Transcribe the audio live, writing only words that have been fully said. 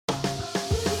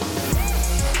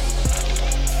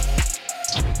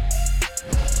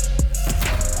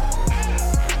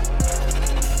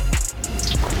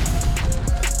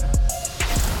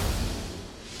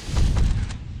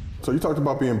talked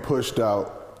about being pushed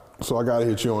out. So I gotta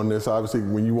hit you on this. Obviously,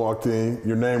 when you walked in,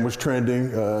 your name was trending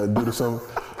due to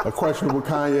a questionable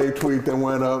Kanye tweet that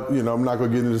went up. You know, I'm not gonna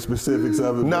get into the specifics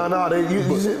of it. No,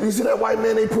 you see that white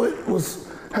man they put was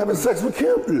having sex with Kim?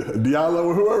 Yeah, Diallo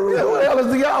or whoever. Yeah, what the hell is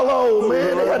Diallo,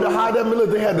 man? They had to hide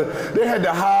that. They had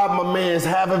to hide my man's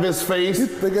half of his face.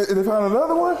 They found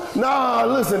another one? Nah,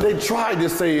 listen, they tried to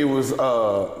say it was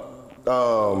a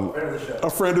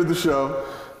friend of the show.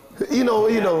 You know.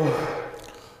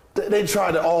 They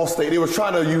tried to Allstate. They was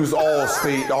trying to use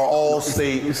Allstate or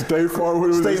Allstate. State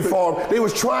Farm. State Farm. They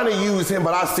was trying to use him,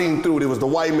 but I seen through it. It was the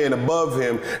white man above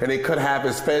him, and they could have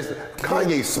his face.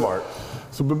 Kanye's smart.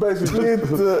 So, but basically, yeah,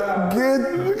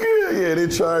 they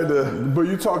tried to. But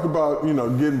you talk about, you know,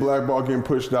 getting blackballed, getting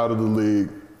pushed out of the league,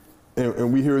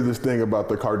 and we hear this thing about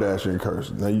the Kardashian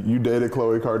curse. Now, you dated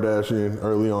Khloe Kardashian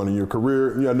early on in your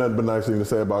career. You had nothing but nice thing to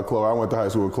say about Khloe. I went to high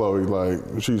school with Khloe.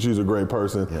 Like, she's a great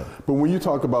person. Yeah. But when you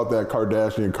talk about that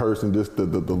Kardashian curse and just the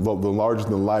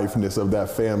larger-than-lifeness of that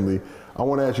family, I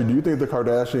want to ask you, do you think the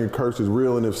Kardashian curse is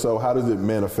real? And if so, how does it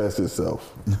manifest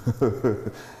itself?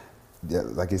 Yeah,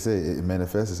 like I said, it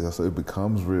manifests itself, so it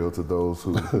becomes real to those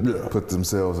who put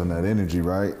themselves in that energy,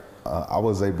 right? I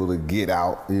was able to get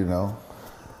out, you know.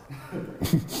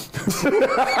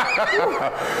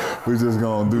 We just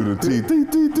gonna do the T.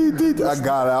 I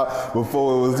got out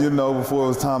before it was, before it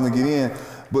was time to get in.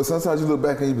 But sometimes you look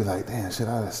back and you be like, damn, should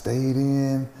I have stayed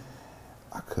in?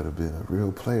 I could have been a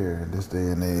real player in this day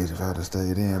and age if I'd have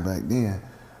stayed in back then.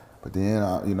 But then,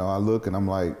 I look and I'm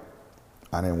like,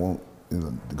 I didn't want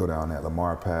to go down that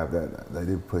Lamar path. That they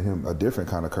did put him a different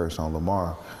kind of curse on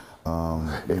Lamar.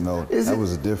 That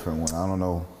was a different one. I don't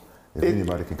know if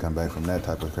anybody can come back from that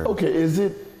type of curse. Okay, is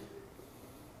it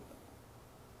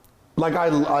like I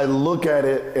look at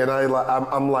it and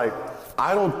I'm like,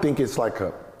 I don't think it's like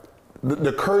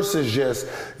the curse is just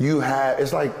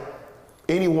it's like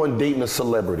anyone dating a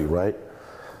celebrity, right?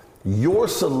 Your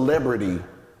celebrity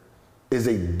is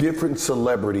a different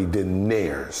celebrity than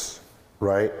theirs,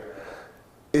 right?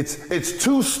 It's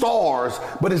two stars,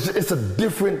 but it's a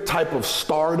different type of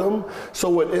stardom. So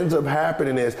what ends up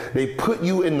happening is they put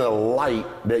you in the light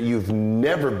that you've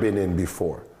never been in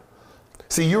before.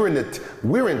 See, we're in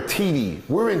TV.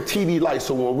 We're in TV light.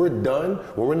 So when we're done,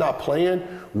 when we're not playing,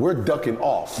 we're ducking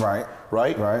off. Right.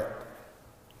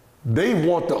 They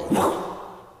want the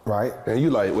right. And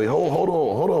you like, wait, hold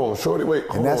on, shorty, wait,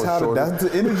 hold on. And that's that's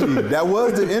the energy. That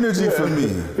was the energy for me.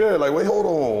 Yeah, like, wait, hold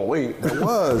on, wait.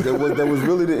 That was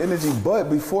really the energy. But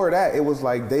before that, it was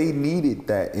like they needed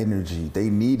that energy. They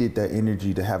needed that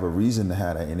energy to have a reason to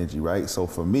have that energy, right? So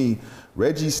for me,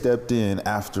 Reggie stepped in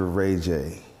after Ray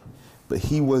J, but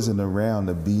he wasn't around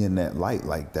to be in that light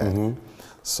like that. Mm-hmm.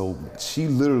 So she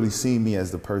literally seen me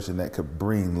as the person that could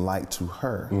bring light to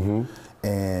her. Mm-hmm.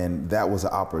 And that was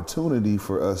an opportunity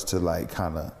for us to like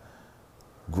kind of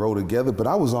grow together. But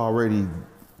I was already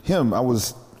him. I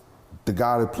was the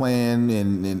guy that playing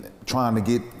and trying to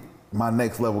get my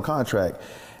next level contract.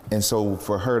 And so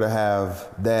for her to have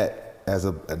that as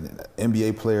an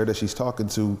NBA player that she's talking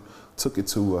to, took it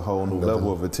to a whole new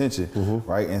level of attention,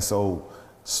 right? And so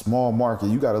small market,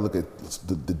 you got to look at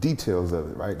the details of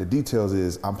it, right? The details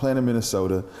is I'm playing in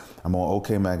Minnesota. I'm on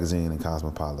OK Magazine and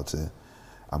Cosmopolitan.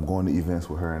 I'm going to events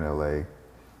with her in LA,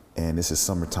 and this is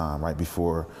summertime, right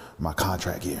before my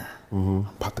contract year. I'm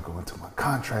about to go into my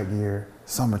contract year,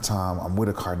 summertime, I'm with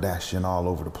a Kardashian all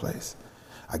over the place.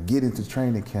 I get into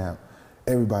training camp,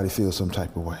 everybody feels some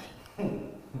type of way.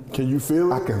 Can you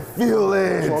feel it? I can feel it.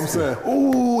 That's what I'm saying.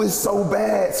 Ooh, it's so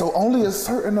bad. So only a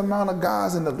certain amount of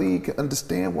guys in the league can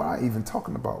understand what I'm even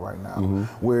talking about right now.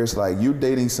 Where it's like you're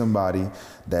dating somebody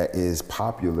that is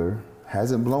popular,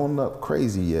 hasn't blown up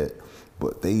crazy yet,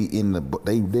 but they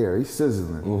there, he's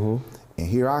sizzling. And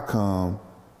here I come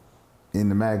in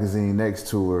the magazine next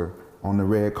to her on the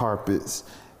red carpets,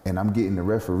 and I'm getting the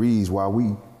referees while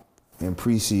we in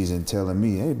preseason telling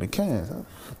me, hey, McCants,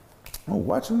 I'm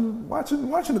watching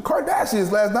the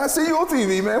Kardashians last night. I see you on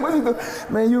TV, man. What you do?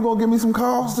 Man, you gonna give me some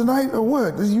calls tonight or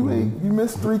what? You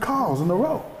missed 3 calls in a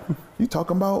row. You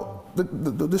talking about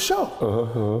the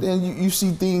show. Then you see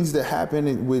things that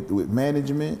happen with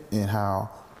management and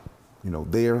how,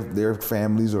 their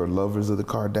families are lovers of the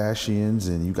Kardashians,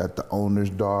 and you got the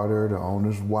owner's daughter, the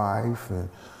owner's wife, and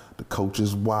the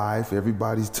coach's wife.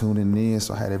 Everybody's tuning in,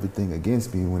 so I had everything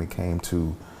against me when it came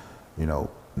to,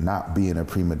 not being a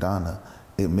prima donna.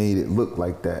 It made it look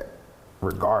like that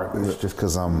regardless, just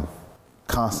because I'm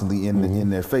constantly in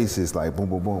their faces, like boom,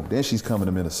 boom, boom. Then she's coming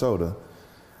to Minnesota,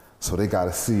 so they got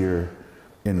to see her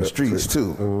in the streets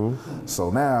too.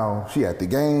 So now she at the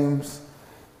games,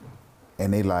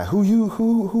 and they like,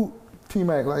 who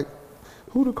T-Mac, like,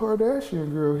 who the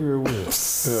Kardashian girl here with?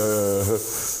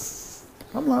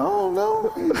 I'm like, I don't know.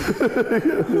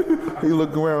 He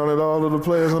looked around at all of the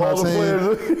players on our team.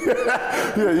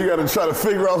 Yeah, you got to try to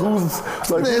figure out who's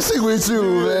like. Man, she with you,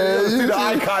 man. See the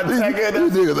eye contact.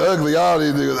 These niggas ugly. All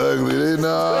these niggas ugly.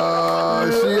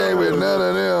 She ain't with none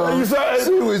of them.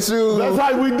 She with you. That's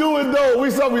how we do it, though.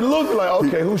 We look like,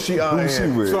 okay, who's she eyeing? Who she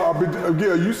with? So,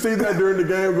 Gil, you see that during the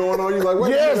game going on? You like,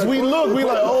 wait. Yes, we look. We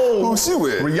like, oh. Who she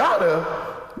with? Rihanna.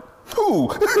 Who?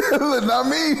 Not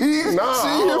me. Nah, She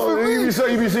here for me.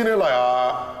 you be sitting there like,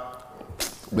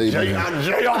 Baby.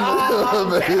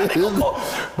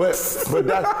 but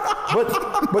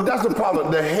that's the problem.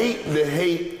 The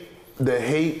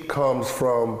hate comes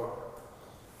from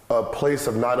a place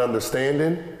of not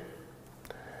understanding,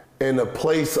 and a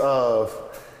place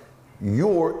of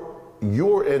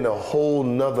you're in a whole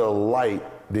nother light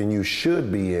than you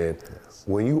should be in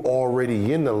when you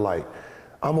already in the light.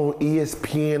 I'm on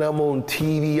ESPN, I'm on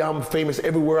TV, I'm famous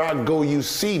everywhere I go, you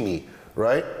see me,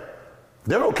 right?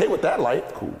 They're okay with that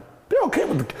light. Cool. They're okay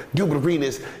with Gilbert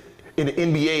Arenas in the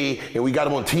NBA, and we got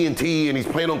him on TNT, and he's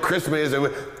playing on Christmas,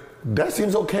 and that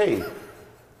seems okay.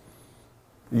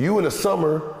 You in the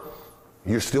summer,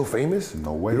 you're still famous?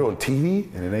 No way. You're on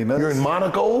TV? And it ain't nothing. You're in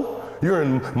Monaco? You're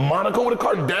in Monaco with a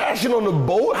Kardashian on the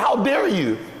boat? How dare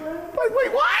you? Like,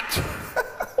 wait, what?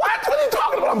 What are you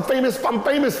talking about? I'm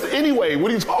famous anyway.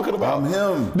 What are you talking about? I'm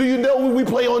him. Do you know we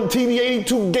play on TV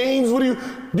 82 games?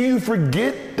 Do you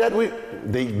forget that but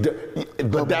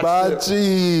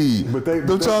Hibachi.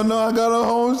 Don't y'all know I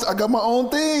got my own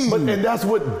thing. And that's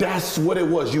what it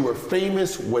was. You were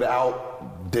famous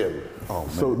without them. Oh,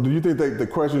 man. So do you think they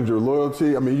questioned your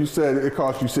loyalty? I mean, you said it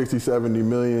cost you 60, 70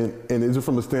 million, and is it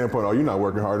from the standpoint, oh, you're not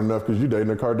working hard enough because you're dating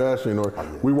a Kardashian, or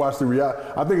we watched the reality.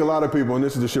 I think a lot of people, and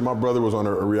this is the shit, my brother was on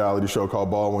a reality show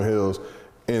called Baldwin Hills,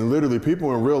 and literally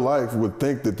people in real life would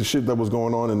think that the shit that was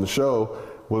going on in the show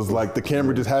was like the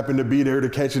camera just happened to be there to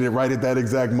catching it right at that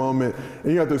exact moment.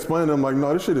 And you have to explain to them like,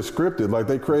 no, this shit is scripted. Like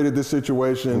they created this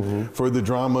situation for the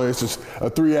drama. It's just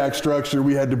a 3-act structure.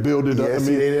 We had to build it up. Yeah, I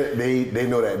see, mean, they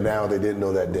know that now. They didn't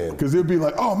know that then. Because it'd be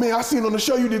like, oh man, I seen on the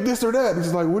show you did this or that. It's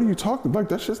just like, what are you talking about? Like,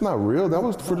 that shit's not real. That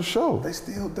was for the show. They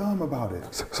still dumb about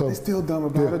it. So- they still dumb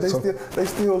about it. They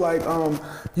still like,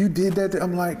 you did that.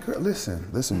 I'm like, girl,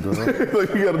 listen, girl.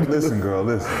 Like, you gotta Listen, girl,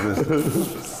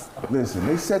 listen. Listen,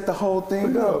 they set the whole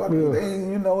thing up. I mean,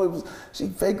 she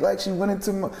faked like she went into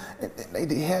and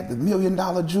they had the $1 million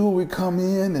jewelry come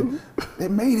in and they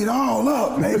made it all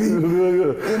up, baby. You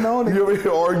know, You're over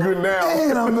here arguing now.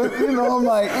 And I'm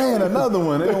like, man, another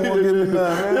one. They don't want to get it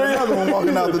done, man. Another one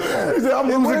walking out the He said, I'm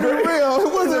losing real.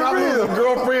 It wasn't I'm real. losing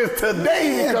girlfriends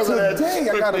today because of that. Today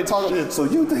I gotta talk. shit. So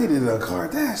you dated a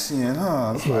Kardashian,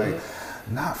 huh? It's like,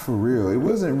 not for real. It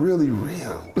wasn't really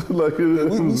real. Like,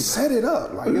 we set it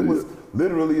up. Like it was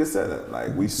literally a setup.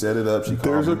 Like we set it up.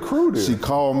 There's a crew there. She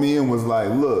called me and was like,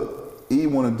 look, E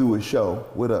want to do a show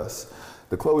with us.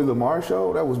 The Chloe Lamar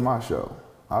show, that was my show.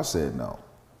 I said no.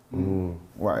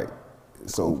 Right.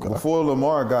 So before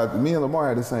Lamar me and Lamar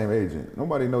had the same agent.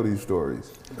 Nobody know these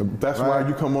stories. That's why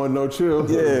you come on No Chill.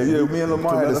 Yeah. Me and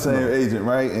Lamar had the same agent,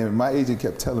 right? And my agent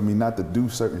kept telling me not to do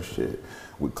certain shit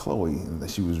with Chloe, and that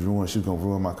she was gonna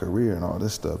ruin my career and all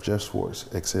this stuff. Jeff Schwartz,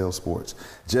 Exhale Sports.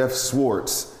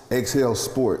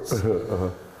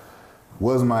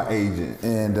 Was my agent,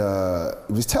 and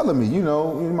he was telling me, you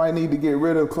might need to get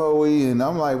rid of Chloe, and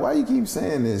I'm like, why you keep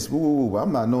saying this? Woo.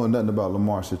 I'm not knowing nothing about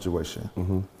Lamar's situation.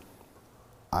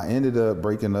 I ended up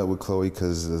breaking up with Chloe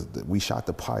because we shot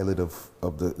the pilot of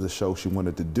the show she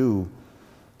wanted to do,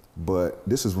 but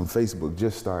this is when Facebook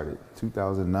just started,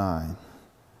 2009,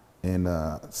 and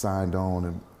signed on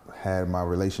and had my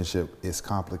relationship is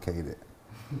complicated.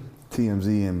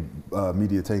 TMZ and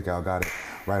Media Takeout got it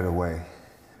right away.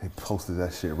 They posted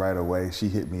that shit right away. She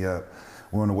hit me up.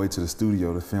 We're on the way to the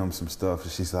studio to film some stuff.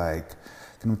 And she's like,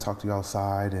 can we talk to you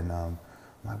outside? And I'm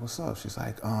like, what's up? She's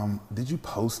like, did you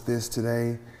post this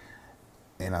today?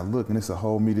 And I look, and it's a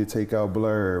whole Media Takeout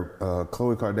blurb.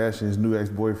 Khloe Kardashian's new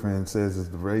ex-boyfriend says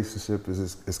that the relationship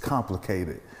is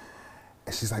complicated.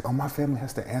 And she's like, oh, my family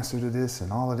has to answer to this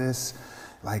and all of this.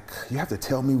 Like, you have to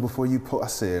tell me before you post. I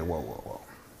said, whoa.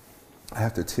 I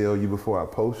have to tell you before I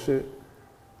post shit?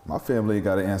 My family ain't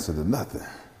got to answer to nothing.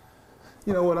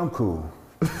 You know what? I'm cool.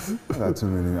 I got too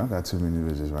many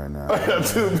bitches right now.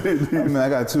 I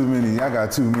got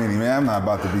too many, man. I'm not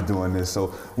about to be doing this.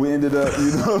 So we ended up,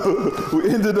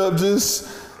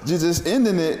 just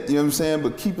ending it, you know what I'm saying?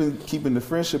 But keeping the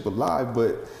friendship alive.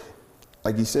 But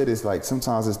like you said, it's like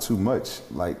sometimes it's too much,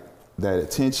 like that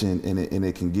attention, and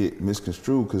it can get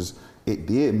misconstrued because it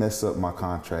did mess up my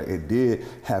contract. It did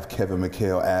have Kevin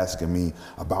McHale asking me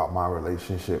about my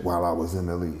relationship while I was in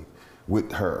the league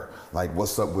with her. Like,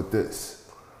 what's up with this?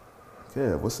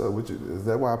 Yeah, what's up with you? Is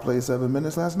that why I played 7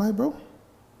 minutes last night, bro?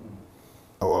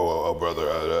 Oh, brother.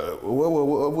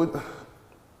 What?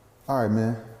 All right,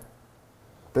 man.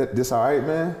 This all right,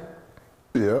 man?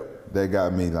 Yep. That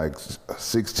got me like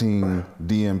 16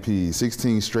 DMPs,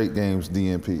 16 straight games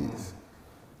DMPs.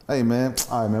 Hey, man.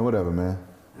 All right, man. Whatever, man.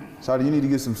 Shawty, you need to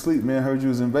get some sleep, man. Heard you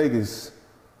was in Vegas.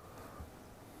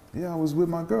 Yeah, I was with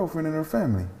my girlfriend and her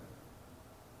family.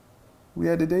 We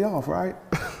had the day off, right?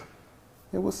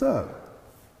 Yeah, what's up?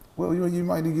 Well, you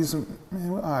might need to get some,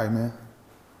 man, all right, man.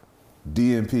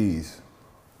 DMPs.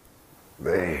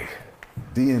 Man.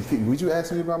 DMP. What'd you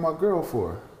ask me about my girl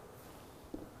for?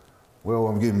 Well,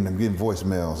 I'm getting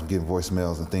voicemails. I'm getting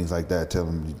voicemails and things like that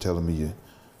telling me you.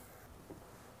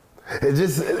 It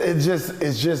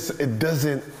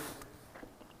doesn't.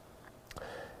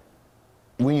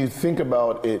 When you think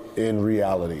about it in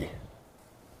reality,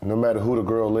 no matter who the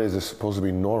girl is, it's supposed to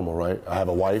be normal, right? I have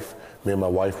a wife. Me and my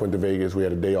wife went to Vegas. We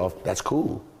had a day off. That's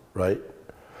cool, right?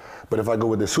 But if I go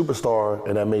with the superstar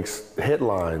and that makes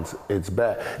headlines, it's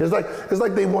bad. It's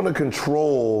like they want to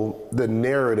control the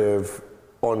narrative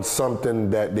on something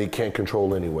that they can't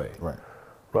control anyway. Right.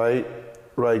 Right?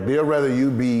 Right. They'd rather you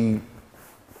be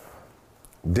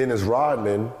Dennis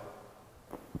Rodman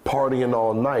partying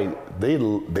all night.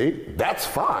 That's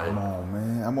fine. Come on,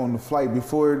 man. I'm on the flight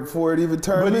before it even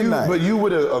turned midnight. But you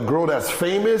with a girl that's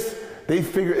famous, they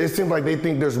figure, it seems like they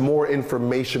think there's more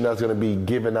information that's gonna be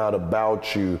given out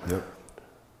about you. Yep.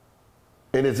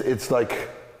 And it's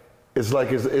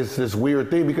this weird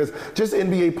thing because just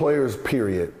NBA players,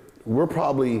 period, we're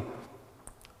probably,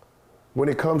 when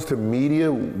it comes to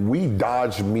media, we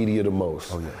dodge media the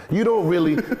most. Oh, yeah. You don't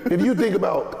really, if you think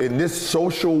about in this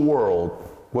social world,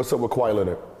 what's up with Kawhi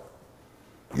Leonard?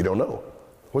 You don't know.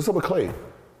 What's up with Clay?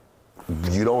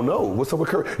 You don't know. What's up with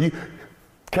Curry?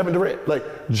 Kevin Durant, like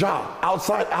Ja,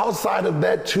 outside of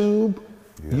that tube,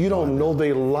 you don't know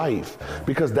their life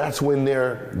because that's when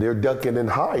they're ducking and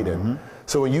hiding. Mm-hmm.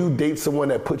 So when you date someone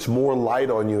that puts more light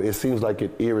on you, it seems like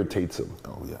it irritates them.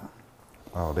 Oh yeah.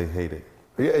 Oh, they hate it.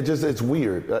 Yeah, it's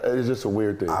weird. It's just a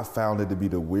weird thing. I found it to be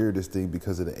the weirdest thing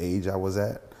because of the age I was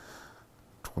at,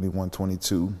 21,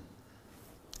 22.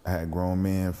 I had grown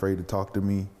men afraid to talk to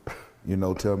me,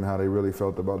 tell me how they really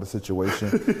felt about the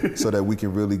situation so that we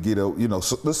can really get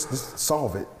so let's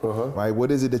solve it, right?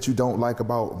 What is it that you don't like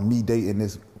about me dating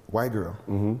this white girl?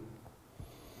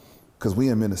 Because we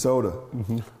in Minnesota,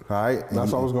 right?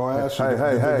 That's what I was going to ask you.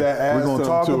 Hey, we're going to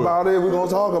talk about it. We're going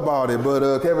to talk about it.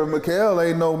 But Kevin McHale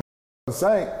ain't no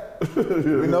saint.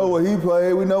 We know what he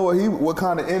played. We know what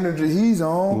kind of energy he's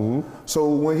on. So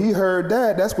when he heard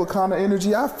that, that's what kind of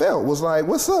energy I felt. Was like,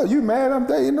 what's up? You mad I'm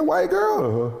dating a white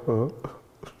girl?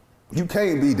 You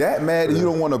can't be that mad that you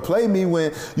don't want to play me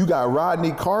when you got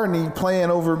Rodney Carney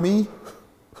playing over me,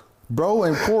 bro,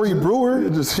 and Corey Brewer.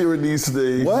 Just hearing these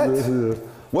things. What?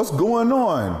 What's going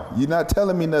on? You're not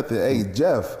telling me nothing. Hey,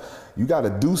 Jeff, you got to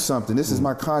do something. This is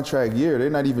my contract year. They're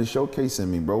not even showcasing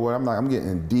me, bro. I'm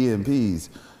getting DMPs.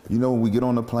 When we get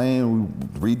on the plane,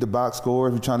 we read the box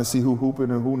scores. We're trying to see who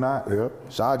hooping and who not. Yep.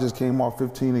 Shad just came off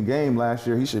 15 a game last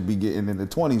year. He should be getting in the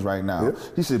 20s right now. Yep.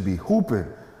 He should be hooping.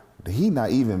 He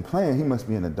not even playing. He must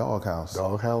be in the doghouse.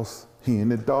 Doghouse? He in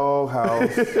the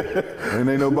doghouse. And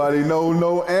ain't nobody know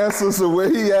no answers to where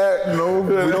he at. No,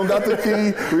 we don't got the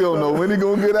key. We don't know when he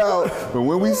gonna get out. But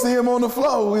when we see him on the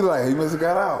floor, we like, he must have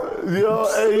got out. He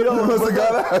must have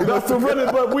got out. That's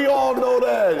terrific, but we all know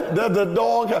that. That's the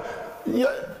doghouse.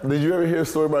 Yeah. Did you ever hear a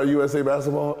story about USA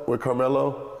basketball with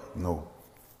Carmelo? No.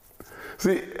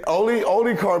 See,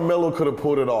 only Carmelo could have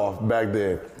pulled it off back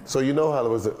then. So you know how it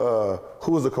was.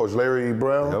 Who was the coach? Larry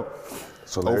Brown. Yep.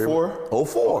 So 04?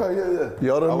 04. Okay, yeah.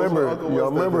 Y'all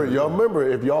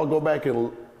remember? If y'all go back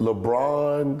and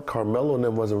LeBron, Carmelo, and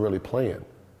them wasn't really playing,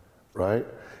 right?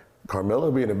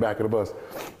 Carmelo be in the back of the bus.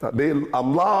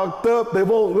 I'm locked up. They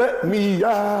won't let me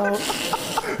out.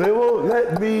 They won't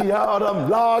let me out. I'm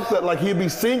locked up. Like he'd be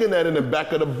singing that in the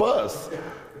back of the bus,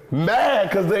 mad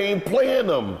because they ain't playing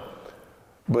him.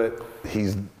 But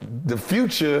he's the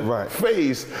future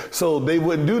face, so they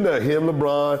wouldn't do nothing. Him,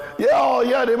 LeBron,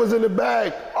 they was in the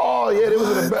back. Oh yeah, they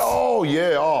was in the back. Oh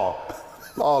yeah,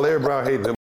 oh, Larry Brown hated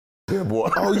them. Yeah, boy.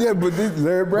 Oh yeah, but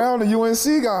Larry Brown, the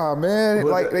UNC guy, man,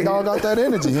 they all got that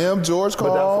energy. Him, George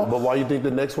Karl. But why you think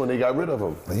the next one they got rid of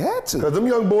him? They had to. Because them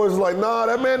young boys was like, nah,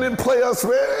 that man didn't play us,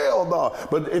 man. Hell no.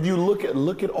 But if you look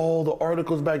at all the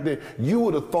articles back then, you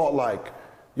would have thought like,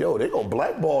 yo, they gonna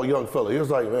blackball young fella. He was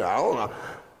like, man, I don't know.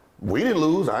 we didn't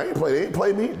lose. I ain't play. They didn't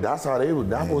play me. That's how they was.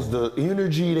 That was the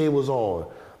energy they was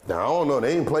on. Now I don't know.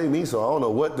 They didn't play me, so I don't know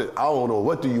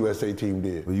what the USA team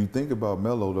did. But you think about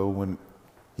Melo though, when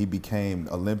he became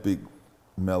Olympic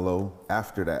Melo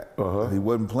after that. He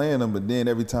wasn't playing them, but then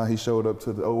every time he showed up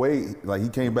to the 08, like he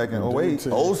came back in 08,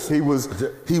 he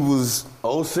was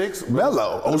 06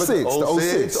 Melo.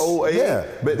 06, 08. Yeah,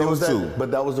 But those two.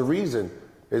 But that was the reason,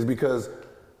 is because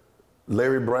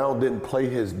Larry Brown didn't play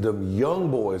them young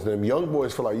boys. Them young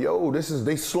boys feel like, yo,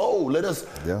 they slow. Let us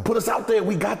put us out there.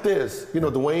 We got this. You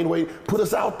know, Dwayne Wade, put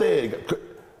us out there.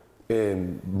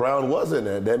 And Brown wasn't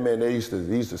that. That man, they used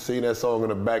to sing that song in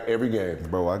the back every game.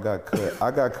 Bro, I got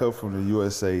cut from the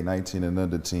USA 19 and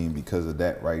under team because of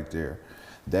that right there.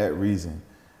 That reason.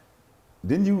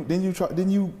 Didn't you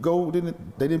go? They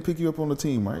didn't pick you up on the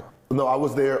team, right? No, I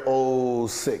was there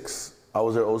 06. I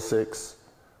was there 06.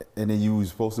 And then you was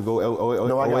supposed to go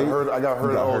No, I got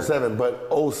hurt in 07, but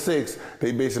 06,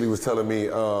 they basically was telling me,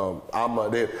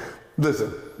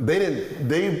 listen,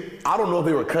 I don't know if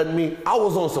they were cutting me. I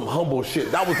was on some humble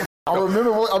shit. That was, I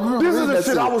remember this is the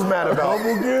shit I was mad about.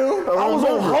 Humble Gil? I was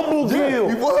on Humble Gil.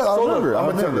 He was, I remember. I'm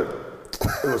gonna tell you,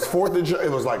 it was 4th of July,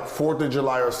 it was like 4th of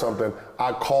July or something.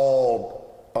 I called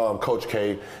Coach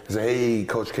K and said, hey,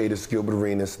 Coach K, this is Gilbert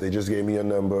Arenas. They just gave me a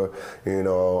number, you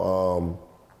know,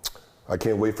 I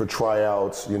can't wait for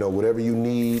tryouts, you know, whatever you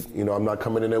need, you know, I'm not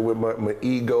coming in there with my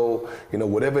ego, you know,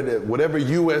 whatever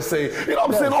USA, you know what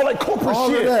I'm saying, all that corporate all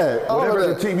shit. Of that, all whatever of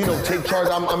the that. team, you know, take charge,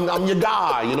 I'm your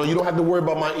guy, you know, you don't have to worry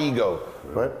about my ego,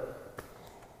 right?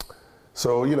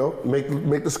 So, you know,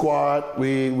 make the squad,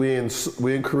 we in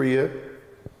Korea,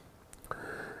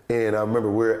 and I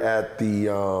remember we're at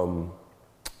a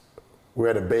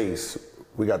base,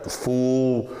 we got the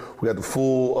full,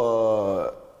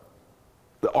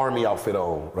 the Army outfit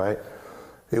on, right?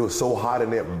 It was so hot in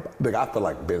there. Like, I feel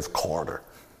like Vince Carter.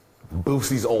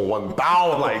 Boosie's on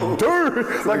 1,000, like, dude.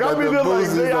 Like, I'm in there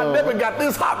like, I never got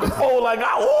this hot before. Like,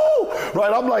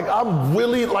 right? I'm like, I'm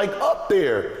really like up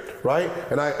there, right?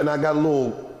 And I got a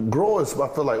little growing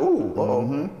spot. I feel like,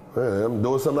 man, I'm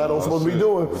doing something I don't supposed to be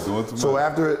doing. So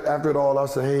after it all, I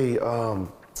said, hey, I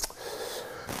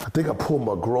think I pulled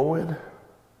my groin.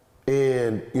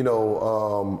 And, you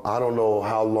know, I don't know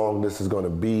how long this is going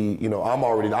to be. You know, I'm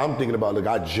thinking about, look,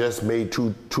 I just made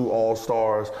two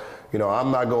All-Stars. You know,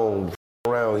 I'm not going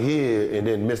around here and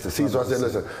then miss the season. So I said,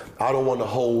 listen, I don't want to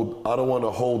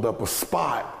hold up a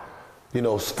spot, you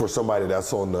know, for somebody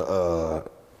that's on the,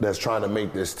 that's trying to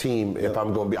make this team. If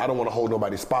I'm going to be, I don't want to hold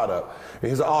nobody's spot up.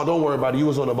 And he's like, oh, don't worry about it. You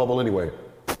was on the bubble anyway.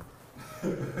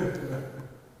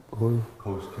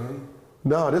 Coach K?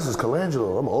 No, this is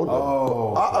Colangelo. I'm on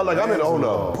I'm on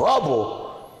a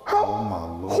bubble. Oh my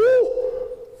Lord. Who?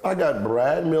 I got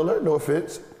Brad Miller, no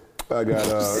offense. I got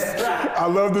I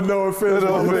love the no offense.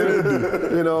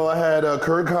 you know, I had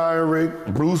Kirk Heinrich,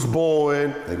 Bruce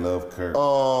Bowen. They love Kirk.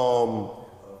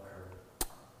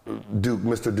 Duke,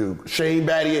 Mr. Duke, Shane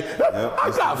Battier.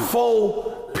 I got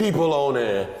 4 people on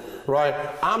there, right?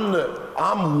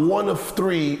 I'm one of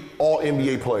 3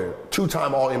 All-NBA players,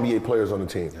 2-time All-NBA players on the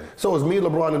team. So it's me,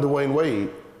 LeBron, and Dwayne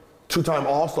Wade, 2-time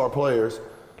All-Star players.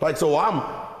 Like, so I'm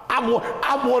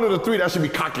one of the 3 that should be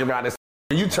cocky around this.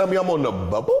 You tell me I'm on the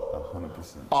bubble?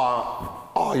 100%.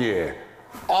 Oh yeah.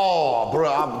 Oh,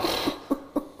 bro.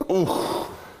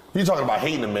 You talking about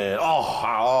hating a man?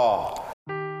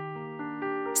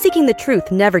 Seeking the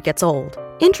truth never gets old.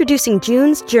 Introducing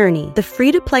June's Journey, the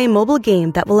free-to-play mobile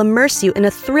game that will immerse you in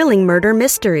a thrilling murder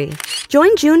mystery.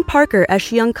 Join June Parker as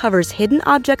she uncovers hidden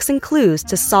objects and clues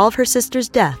to solve her sister's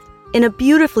death in a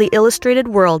beautifully illustrated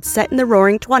world set in the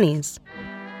Roaring '20s.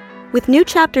 With new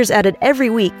chapters added every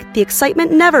week, the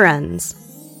excitement never ends.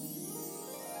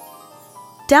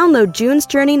 Download June's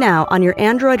Journey now on your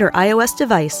Android or iOS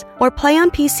device, or play on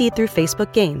PC through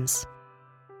Facebook Games.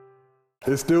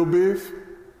 It's still beef?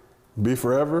 Beef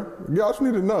forever? Y'all just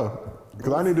need to know.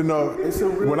 Because I need to know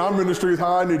when I'm in the streets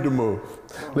how I need to move.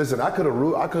 Listen, I could have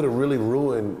really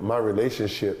ruined my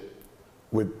relationship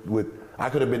with I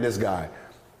could have been this guy.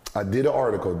 I did an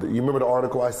article. You remember the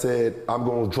article I said I'm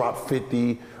going to drop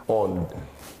 50 on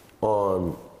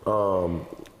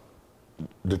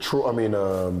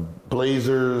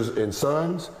Blazers and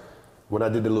Suns, when I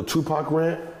did the little Tupac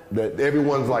rant, that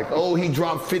everyone's like, oh, he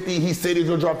dropped 50, he said he's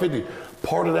gonna drop 50.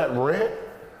 Part of that rant,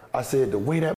 I said, the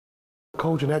way that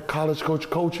coach and that college coach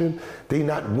coaching, they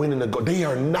not winning the gold. They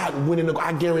are not winning the gold.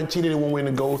 I guarantee they won't win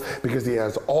the gold because he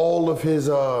has all of his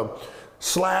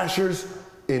slashers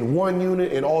in one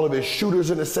unit and all of his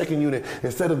shooters in the second unit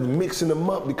instead of mixing them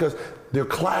up because they're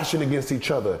clashing against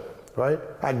each other, right?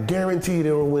 I guarantee they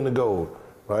don't win the gold,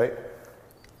 right?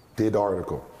 Did the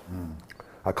article.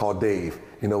 I called Dave.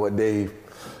 You know what, Dave?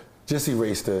 Just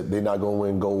erase they're not gonna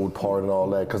win gold part and all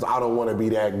that, because I don't want to be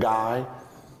that guy.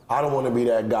 I don't want to be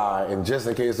that guy, and just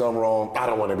in case I'm wrong, I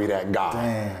don't want to be that guy.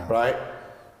 Damn. Right?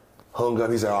 Hung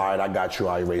up, he said, all right, I got you,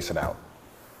 I'll erase it out.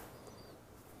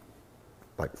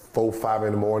 Like 4, 5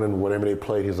 in the morning, whatever they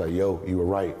played, he's like, yo, you were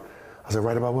right. I said,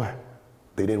 right about what?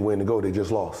 They didn't win the gold, they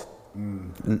just lost.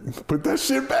 Put that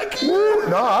shit back in.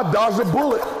 No, I dodged a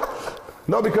bullet.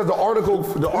 No, because the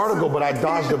article, but I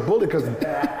dodged a bullet because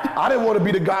I didn't want to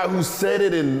be the guy who said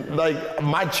it, and like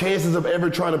my chances of ever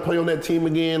trying to play on that team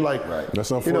again, like,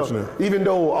 That's unfortunate. Even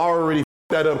though I already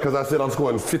f***ed that up because I said I'm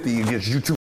scoring 50 against you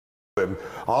two, and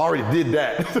I already did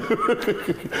that.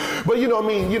 But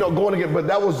going again, but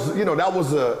that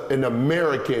was an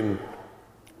American,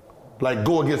 like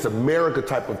go against America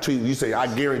type of team. You say,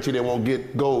 I guarantee they won't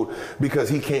get gold because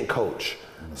he can't coach.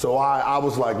 So I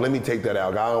was like, let me take that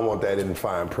out. I don't want that in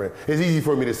fine print. It's easy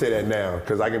for me to say that now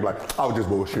because I can be like, I was just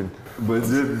bullshitting. But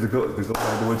to go back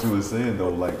to what you were saying though,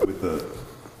 like with the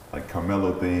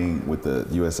Carmelo thing, with the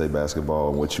USA basketball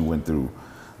and what you went through,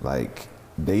 like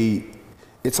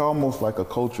it's almost like a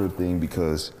culture thing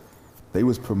because they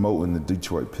was promoting the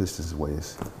Detroit Pistons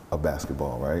ways of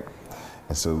basketball, right?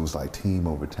 And so it was like team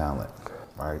over talent,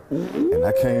 right? And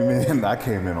I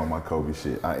came in on my Kobe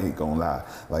shit. I ain't gonna lie.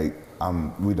 Like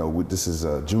this is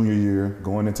a junior year,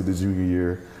 going into the junior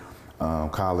year,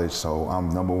 college. So I'm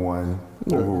number 1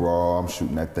 overall. I'm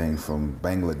shooting that thing from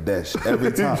Bangladesh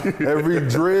every time, every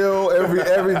drill,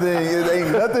 everything. It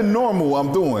ain't nothing normal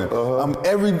I'm doing. I'm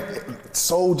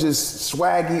so just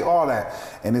swaggy, all that.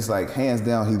 And it's like hands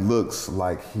down, he looks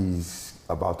like he's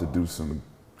about to do some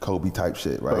Kobe type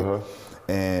shit, right?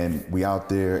 And we out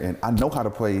there, and I know how to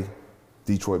play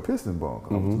Detroit Pistons ball.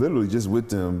 I was literally just with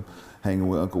them, hanging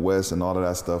with Uncle Wes and all of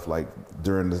that stuff, like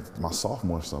during my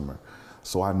sophomore summer.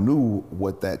 So I knew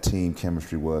what that team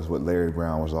chemistry was, what Larry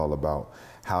Brown was all about,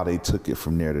 how they took it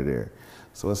from there to there.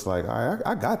 So it's like, all right,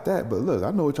 I got that, but look,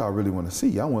 I know what y'all really want to see.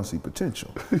 Y'all want to see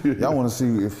potential. Y'all want to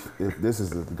see if this is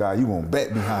the guy you want to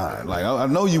bet behind. Like, I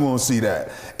know you want to see that.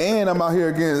 And I'm out here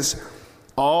against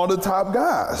all the top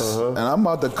guys, and I'm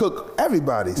about to cook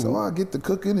everybody. So I get to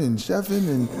cooking and chefing,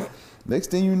 and next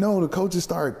thing you know, the coaches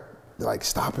start like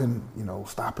stopping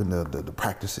the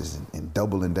practices and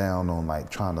doubling down on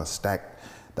like trying to stack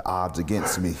the odds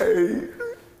against me.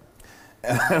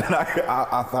 And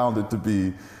I found it to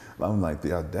be, I'm like,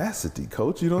 the audacity,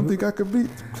 coach. You don't think I could beat?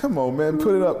 Come on, man,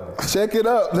 put it up, check it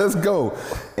up, let's go.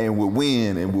 And would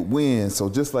win. So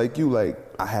just like you, like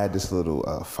I had this little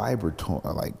fiber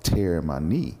tear in my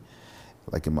knee,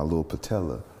 like in my little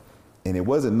patella. And it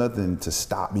wasn't nothing to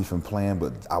stop me from playing,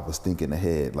 but I was thinking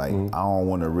ahead. Like, I don't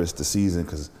want to risk the season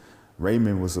because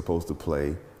Raymond was supposed to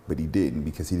play, but he didn't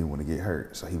because he didn't want to get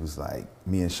hurt. So he was like,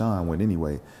 me and Sean went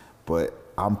anyway. But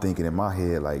I'm thinking in my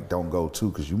head, like, don't go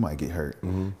too because you might get hurt.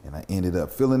 And I ended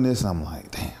up feeling this. And I'm like,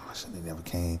 damn, I shouldn't have never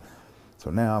came. So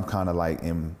now I'm kind of like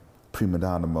in prima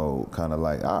donna mode, kind of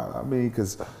like, I mean,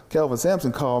 because Kelvin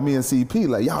Sampson called me and CP,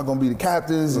 like, y'all gonna be the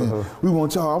captains and we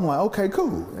want y'all. I'm like, okay,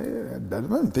 cool. Yeah,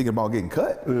 I'm thinking about getting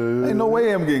cut. Ain't no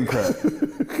way I'm getting cut.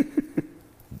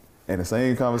 And the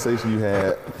same conversation you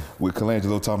had with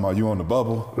Colangelo talking about you on the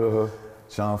bubble,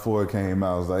 Sean Ford came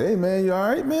out, was like, hey man, you all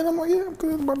right, man? I'm like, yeah, I'm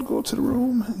good, I'm about to go to the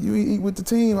room. You eat with the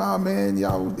team. Oh man,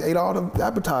 y'all ate all the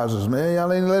appetizers, man.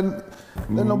 Y'all ain't letting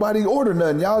nobody order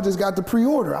nothing. Y'all just got the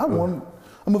pre-order.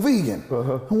 I'm a vegan.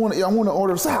 I want to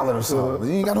order a salad or something.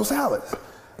 You ain't got no salad.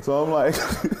 So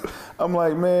I'm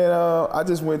like, man, I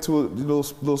just went to a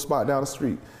little spot down the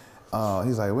street.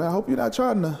 He's like, well, I hope you're not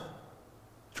trying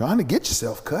to get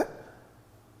yourself cut.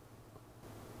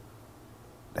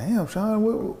 Damn, Sean,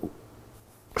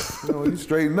 you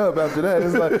straighten up after that.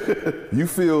 It's like you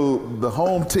feel the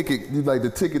home ticket, like the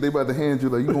ticket they about to hand you,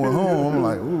 like you going home. I'm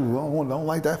like, ooh, I don't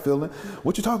like that feeling.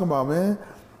 What you talking about, man?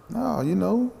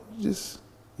 No, just.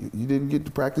 You didn't get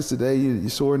to practice today, you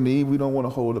sore knee, we don't want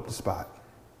to hold up the spot.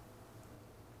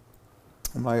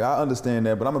 I'm like, I understand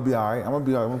that, but I'm gonna be all right. I'm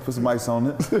gonna put some ice on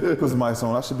it.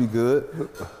 I should be good.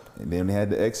 And then they had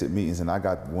the exit meetings and I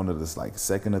got one of this like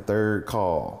second or third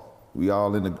call. We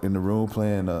all in the room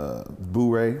playing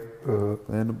Boo-Ray,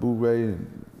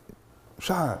 and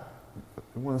Rashad,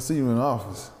 I wanna see you in the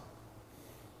office.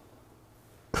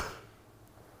 All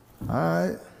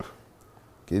right,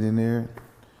 get in there.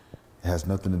 It has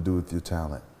nothing to do with your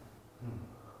talent.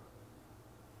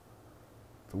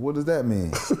 So what does that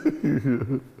mean?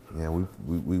 Yeah,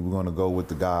 we were gonna go with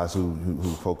the guys who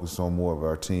focus on more of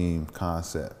our team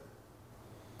concept.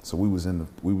 So we was in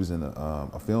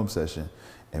a film session,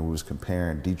 and we was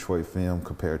comparing Detroit film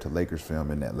compared to Lakers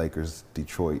film in that Lakers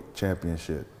Detroit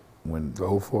championship when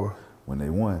the 04. when they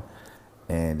won,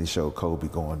 and they showed Kobe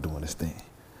doing his thing.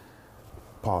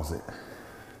 Pause it.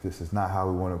 This is not how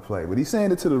we want to play. But he's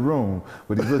saying it to the room,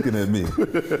 but he's looking at me.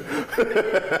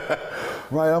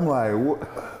 Right, I'm like, what?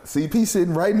 CP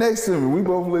sitting right next to me. We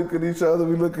both look at each other,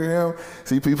 we look at him.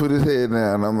 CP put his head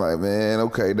down, and I'm like, man,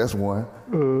 okay, that's one.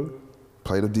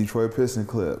 Play the Detroit Pistons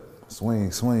clip.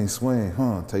 Swing, swing, swing,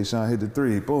 Tayshaun hit the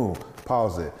three, boom,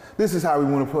 pause it. This is how we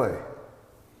want to play.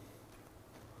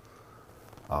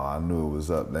 Oh, I knew it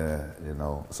was up there, you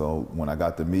know. So when I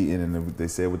got the meeting and they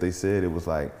said what they said, it was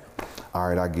like, all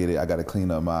right, I get it. I got to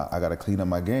clean up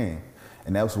my game,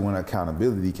 and that was when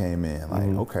accountability came in. Like,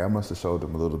 okay, I must have showed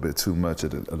them a little bit too much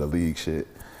of the league shit,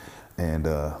 and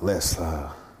let's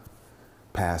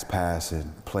pass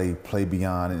and play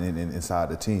beyond and inside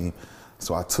the team.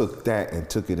 So I took that and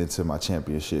took it into my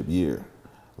championship year.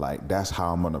 Like, that's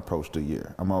how I'm gonna approach the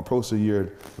year. I'm gonna approach the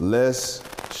year less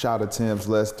shot attempts,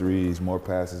 less threes, more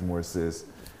passes, more assists.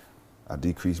 I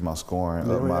decreased my scoring,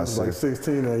 up my assists. Like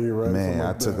 16 that year, right? Man,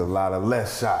 like I took a lot of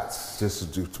less shots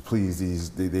just to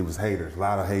please they was haters. A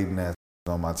lot of hating ass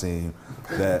on my team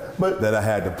that I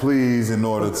had to please in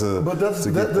order to. But that's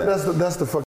the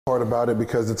fucking part about it,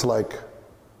 because it's like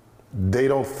they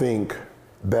don't think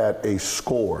that a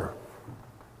score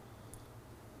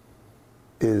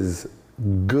is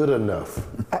good enough,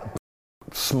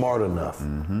 smart enough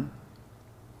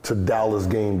to dial this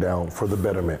game down for the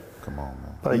betterment. Come on,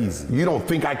 man. Like, easy. You don't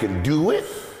think I can do it?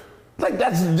 Like,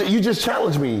 you just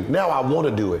challenged me. Now I want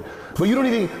to do it. But you don't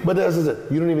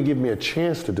even give me a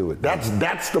chance to do it.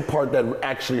 That's the part that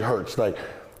actually hurts. Like,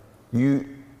 you're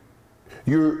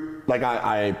like,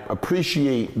 I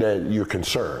appreciate that you're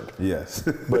concerned. Yes.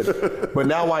 But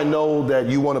now I know that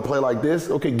you want to play like this.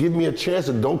 Okay, give me a chance,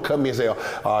 and don't cut me and say,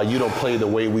 you don't play the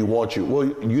way we want you. Well,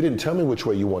 you didn't tell me which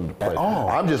way you wanted to play. At all.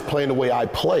 I'm just playing the way I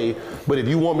play. But if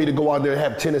you want me to go out there and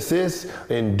have 10 assists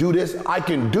and do this, I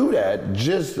can do that.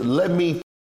 Just let me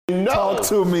know. Talk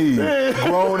to me,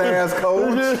 grown ass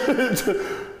coach.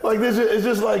 Like, this, it's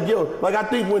just like, yo, like, I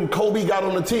think when Kobe got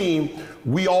on the team,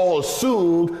 we all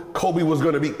assumed Kobe was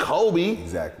going to be Kobe.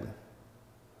 Exactly.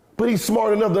 But he's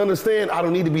smart enough to understand, I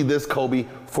don't need to be this Kobe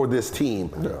for this team.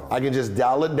 No. I can just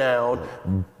dial it down,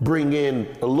 bring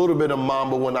in a little bit of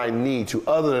Mamba when I need to.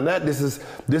 Other than that, this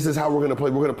is how we're going to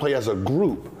play. We're going to play as a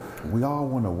group. We all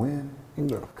want to win.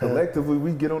 No. Collectively,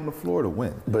 we get on the floor to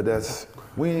win. But that's...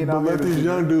 We ain't but let these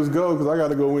young dudes go, because I got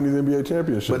to go win these NBA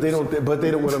championships. But they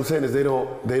don't. What I'm saying is they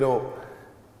don't.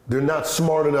 They're not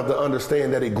smart enough to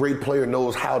understand that a great player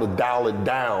knows how to dial it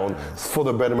down for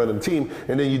the betterment of the team,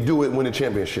 and then you do it, win a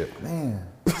championship. Man,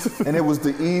 and it was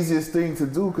the easiest thing to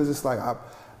do, because it's like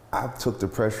I took the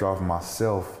pressure off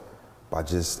myself by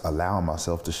just allowing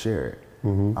myself to share it.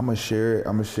 I'm gonna share it.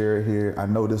 I'm gonna share it here. I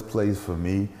know this plays for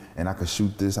me, and I can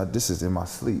shoot this. This is in my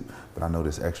sleep, but I know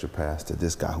this extra pass to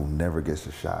this guy who never gets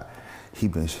a shot. He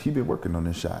been working on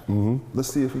this shot. Let's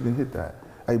see if he can hit that.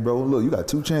 Hey, bro, look, you got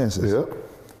 2 chances. Yep.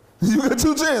 You got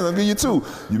 2 chances. I'll give you 2.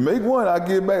 You make one, I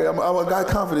get back. I got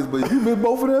confidence, but if you miss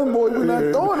both of them, boy, we're not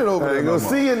throwing it over there. I ain't gonna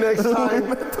see you next time.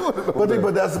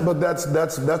 But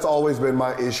that's always been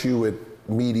my issue with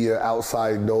media,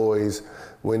 outside noise,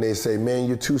 when they say, man,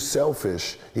 you're too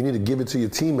selfish. You need to give it to your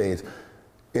teammates.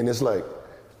 And it's like,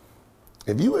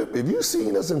 if you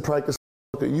seen us in practice,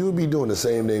 you would be doing the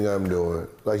same thing I'm doing.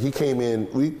 Like, he came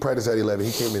in, we practiced at 11,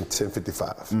 he came in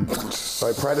 10:55.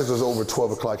 Right, practice was over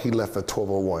 12 o'clock, he left at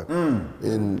 12:01.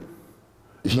 And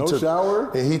he no shower?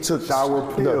 And he took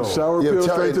shower pill. Shower pill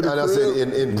straight to the crib? And I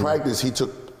said, in practice, he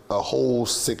took a whole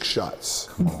 6 shots.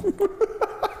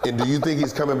 And do you think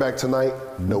he's coming back tonight?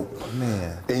 Nope.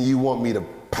 Man. And you want me to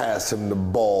pass him the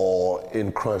ball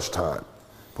in crunch time?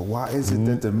 But why is it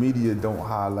that the media don't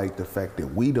highlight the fact that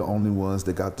we the only ones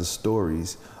that got the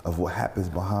stories of what happens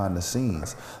behind the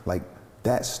scenes? Like,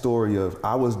 that story of,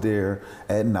 I was there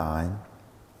at 9,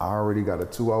 I already got a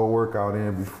 2-hour workout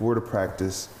in before the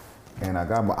practice, and I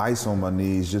got my ice on my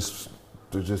knees just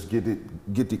to get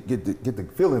the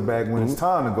feeling back when it's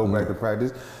time to go back to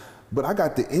practice. But I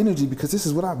got the energy because this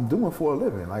is what I'm doing for a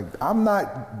living. Like,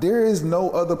 there is no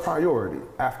other priority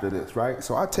after this, right?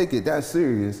 So I take it that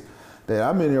serious that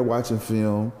I'm in there watching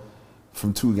film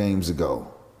from 2 games ago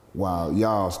while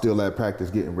y'all still at practice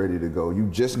getting ready to go. You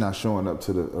just not showing up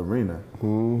to the arena.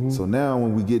 So now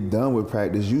when we get done with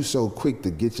practice, you so quick to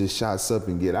get your shots up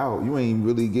and get out. You ain't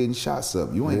really getting shots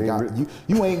up. You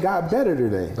ain't got better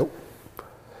today. Nope.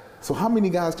 So how many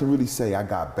guys can really say I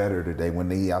got better today when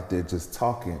they out there just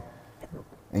talking?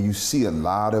 And you see a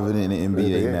lot of it in the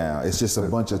NBA now. It's just a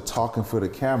bunch of talking for the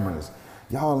cameras.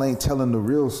 Y'all ain't telling the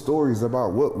real stories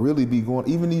about what really be going.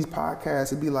 Even these podcasts,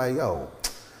 it'd be like, yo,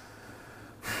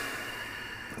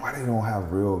 Why they don't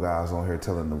have real guys on here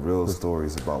telling the real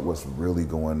stories about what's really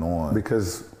going on?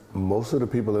 Because most of the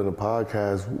people in the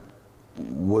podcast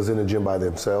was in the gym by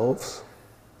themselves,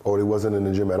 or they wasn't in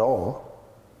the gym at all,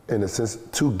 in a sense,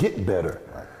 to get better.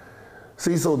 Right.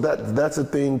 See, so that's a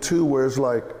thing too, where it's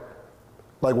like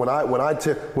when I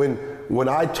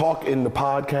talk in the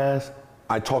podcast,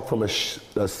 I talk from a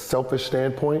selfish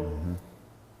standpoint,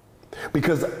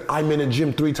 because I'm in the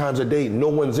gym 3 times a day. No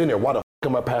one's in there. Why the f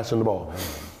am I passing the ball?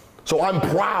 So I'm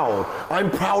proud.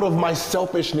 I'm proud of my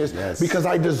selfishness because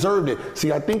I deserved it.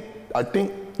 See, I think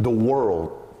the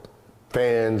world,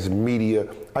 fans, media,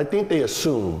 I think they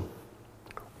assume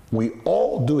we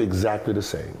all do exactly the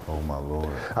same. Oh my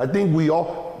Lord. I think we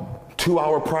all,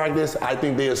 2-hour practice, I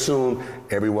think they assume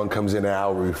everyone comes in an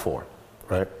hour before,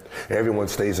 right? Everyone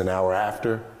stays an hour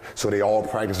after, so they all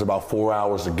practice about 4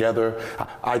 hours together.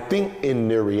 I think in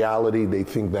their reality, they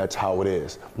think that's how it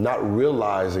is, not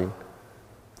realizing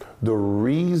the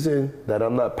reason that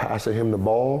I'm not passing him the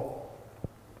ball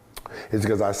is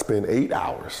because I spend 8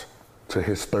 hours to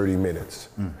his 30 minutes,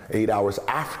 8 hours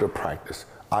after practice.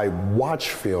 I watch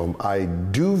film, I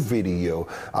do video,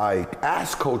 I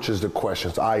ask coaches the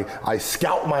questions, I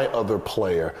scout my other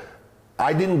player.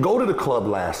 I didn't go to the club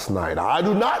last night. I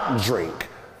do not drink.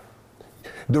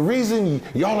 The reason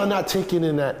y'all are not taking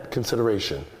in that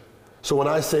consideration. So when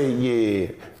I say,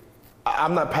 yeah,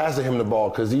 I'm not passing him the ball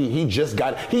because he just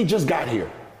got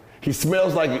here. He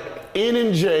smells like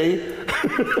N&J,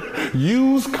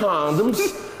 used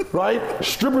condoms, right?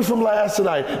 Strippers from last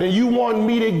night, and you want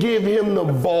me to give him the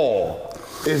ball.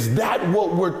 Is that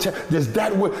what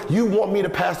you want me to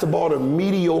pass the ball to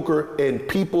mediocre and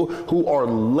people who are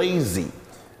lazy?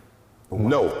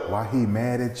 No. Why he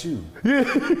mad at you?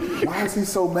 Why is he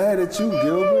so mad at you,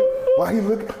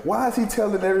 Gilbert? Why is he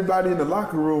telling everybody in the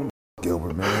locker room,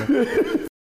 Gilbert, man?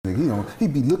 He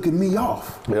be looking me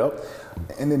off. Yep.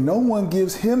 And then no one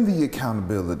gives him the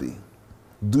accountability.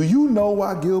 Do you know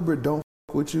why Gilbert don't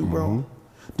f with you, bro?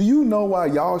 Do you know why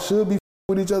y'all should be f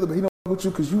with each other, but he don't f with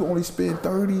you because you only spend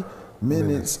 30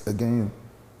 minutes a game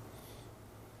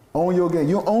on your game?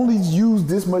 You only use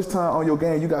this much time on your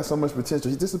game. You got so much potential.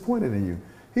 He's disappointed in you.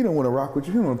 He don't want to rock with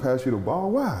you. He don't want to pass you the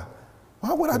ball. Why?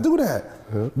 Why would I do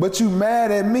that? But you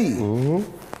mad at me.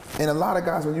 And a lot of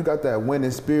guys, when you got that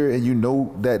winning spirit and you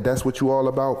know that that's what you all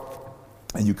about,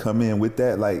 and you come in with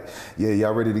that, like, yeah,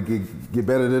 y'all ready to get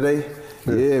better today?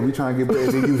 Yeah, we trying to get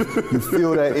better. Then you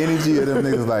feel that energy of them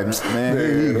niggas like, man,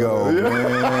 here you go,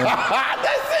 man.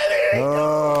 That's it.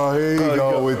 Oh, here you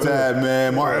go with that,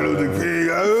 man. Martin Luther King.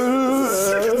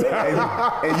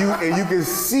 and you can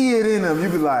see it in them. You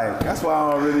be like, that's why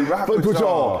I don't really rock with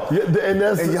y'all. Yeah,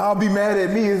 and y'all be mad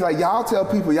at me. It's like y'all tell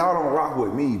people y'all don't rock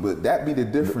with me, but that be the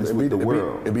difference with the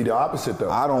world. It'd be the opposite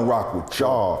though. I don't rock with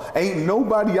y'all. Ain't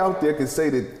nobody out there can say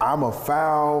that I'm a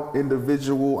foul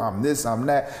individual. I'm this. I'm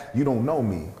that. You don't know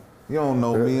me. You don't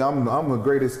know me. I'm the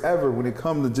greatest ever when it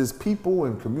comes to just people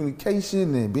and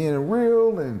communication and being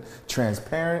real and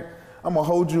transparent. I'm gonna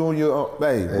hold you on your,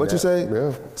 hey, what you say?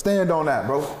 Yeah. Stand on that,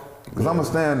 bro. Because I'm gonna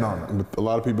stand on it. A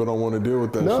lot of people don't want to deal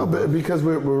with that. No, shit, but because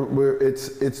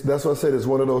it's that's what I said. It's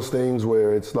one of those things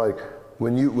where it's like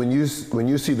when you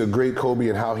see the great Kobe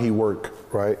and how he worked,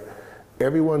 right?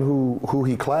 Everyone who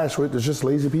he clashed with is just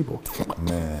lazy people.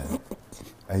 Man.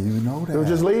 And you know that. They're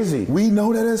just lazy. We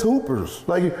know that as hoopers.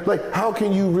 Like how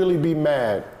can you really be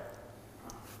mad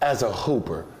as a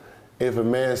hooper if a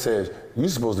man says, you're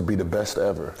supposed to be the best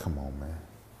ever? Come on, man.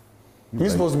 You're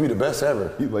supposed to be the best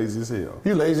ever. You lazy as hell.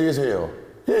 You lazy as hell.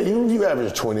 Yeah, you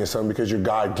average 20 or something because you're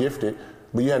God gifted,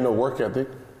 but you had no work ethic.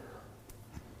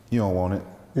 You don't want it.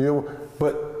 You know,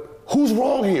 but who's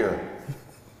wrong here?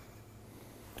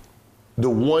 The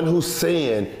one who's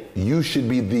saying you should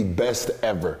be the best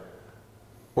ever,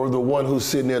 or the one who's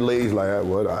sitting there lazy like,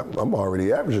 what? I'm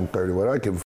already averaging 30. What I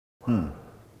can.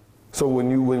 So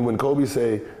when Kobe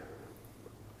say,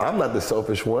 I'm not the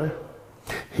selfish one.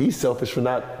 He's selfish for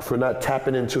not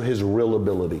tapping into his real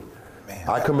ability. Man,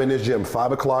 I come in this gym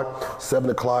 5 o'clock, 7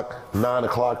 o'clock, 9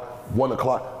 o'clock, 1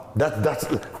 o'clock.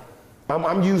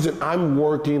 I'm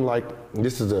working like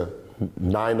this is a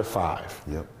 9 to 5.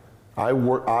 Yep. I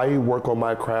work on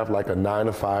my craft like a 9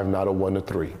 to 5, not a 1 to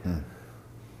 3.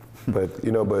 But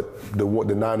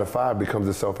the 9 to 5 becomes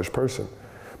a selfish person.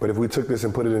 But if we took this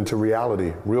and put it into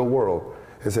reality, real world,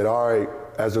 and said, all right,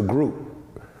 as a group,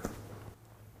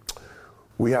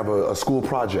 we have a school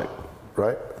project,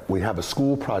 right? We have a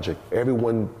school project.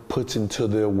 Everyone puts into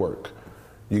their work.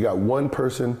 You got one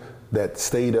person that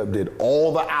stayed up, did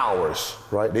all the hours,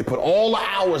 right? They put all the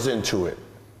hours into it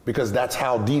because that's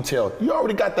how detailed. You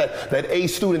already got that A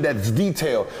student that's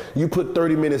detailed. You put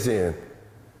 30 minutes in.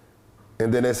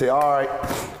 And then they say, all right,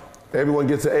 everyone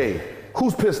gets an A.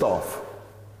 Who's pissed off?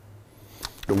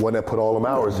 The one that put all them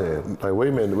hours in. Like, wait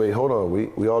a minute, wait, hold on.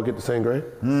 We all get the same grade?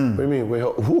 What do you mean? Wait,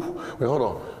 hold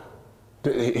on.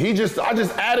 I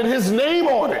just added his name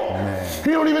on it. Man.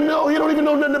 He don't even know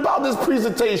nothing about this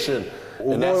presentation.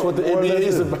 And that's what the NBA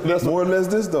is about. More or less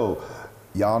this though.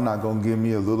 Y'all not gonna give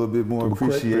me a little bit more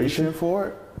appreciation for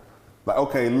it? Like,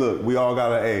 okay, look, we all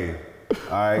got an A.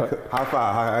 All right, high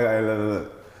five.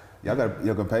 Y'all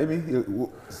gonna pay me?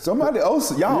 Somebody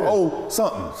else, y'all owe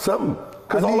something. Something.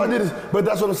 Because all I did is, but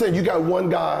that's what I'm saying. You got one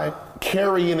guy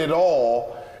carrying it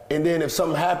all, and then if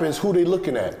something happens, who they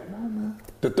looking at?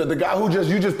 The guy who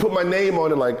you just put my name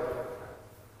on it, like,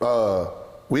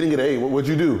 we didn't get an A. What'd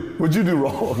you do? What'd you do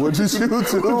wrong? What'd you do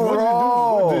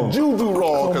wrong? What did you do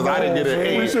wrong? Because I didn't get an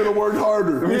A. We should have worked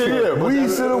harder. We should have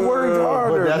worked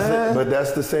harder, man. But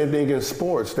that's the same thing in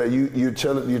sports, that you're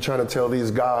trying to tell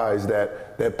these guys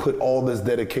that put all this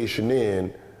dedication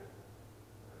in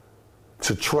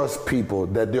to trust people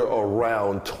that they're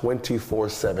around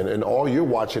 24/7, and all you're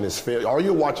watching is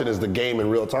the game in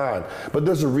real time. But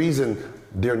there's a reason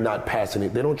they're not passing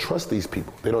it. They don't trust these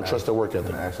people. They don't trust their work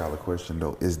ethic. Can I ask y'all a question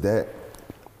though? Is that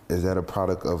a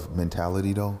product of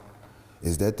mentality though?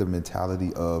 Is that the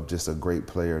mentality of just a great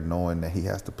player knowing that he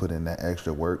has to put in that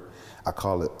extra work? I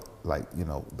call it like,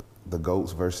 the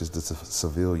GOATs versus the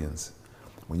civilians.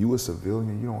 When you a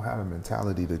civilian, you don't have a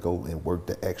mentality to go and work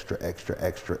the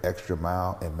extra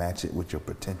mile and match it with your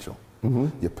potential.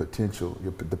 Your potential,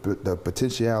 the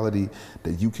potentiality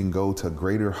that you can go to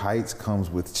greater heights comes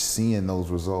with seeing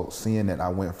those results, seeing that I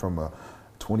went from a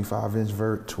 25-inch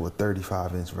vert to a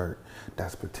 35-inch vert.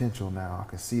 That's potential now. I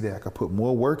can see that. I can put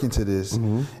more work into this,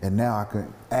 and now I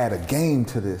can add a game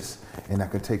to this, and I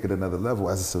can take it another level.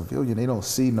 As a civilian, they don't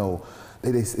see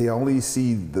they only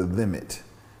see the limit.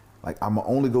 Like, I'm gonna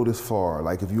only go this far.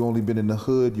 Like, if you only been in the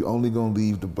hood, you only gonna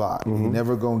leave the block. You're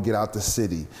never gonna get out the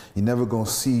city. You're never gonna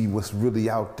see what's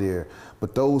really out there.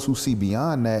 But those who see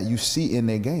beyond that, you see in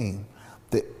their game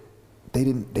that they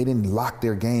didn't lock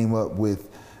their game up with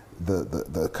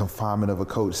the confinement of a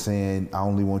coach saying, I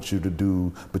only want you to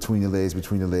do between the legs,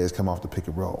 come off the pick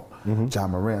and roll. John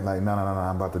Morant, like, no,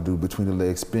 I'm about to do between the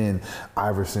legs spin,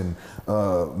 Iverson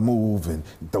move and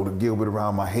throw the Gilbert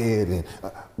around my head and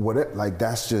whatever. Like,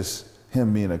 that's just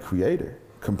him being a creator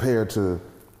compared to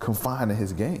confining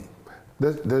his game.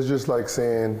 That's just like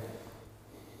saying,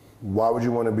 why would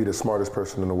you want to be the smartest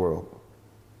person in the world?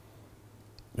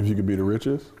 If you could be the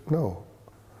richest? No.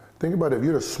 Think about it. If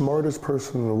you're the smartest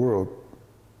person in the world,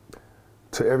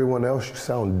 to everyone else, you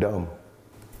sound dumb.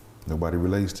 Nobody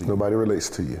relates to you. Nobody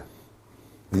relates to you.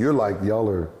 You're like, y'all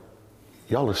are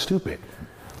stupid.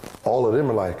 All of them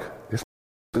are like, this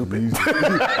stupid.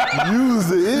 You's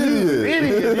the idiot.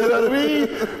 Idiot, you know what I mean?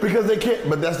 Because they can't.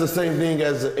 But that's the same thing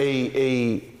as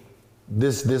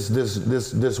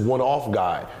this one-off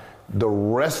guy. The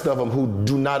rest of them who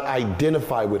do not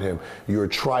identify with him, you're a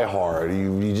try-hard.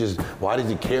 You just, why does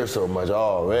he care so much?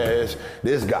 Oh man, it's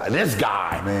this guy,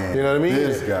 man. You know what I mean?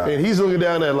 This guy. And he's looking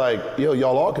down at like, yo,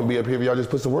 y'all all can be up here if y'all just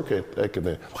put some work in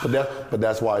there. But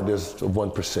that's why there's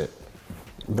 1%.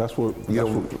 That's what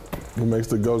makes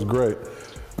the GOATs great.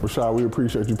 Rashad, we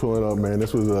appreciate you pulling up, man.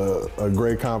 This was a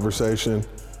great conversation.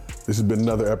 This has been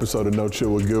another episode of No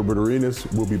Chill with Gilbert Arenas.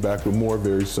 We'll be back with more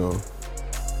very soon.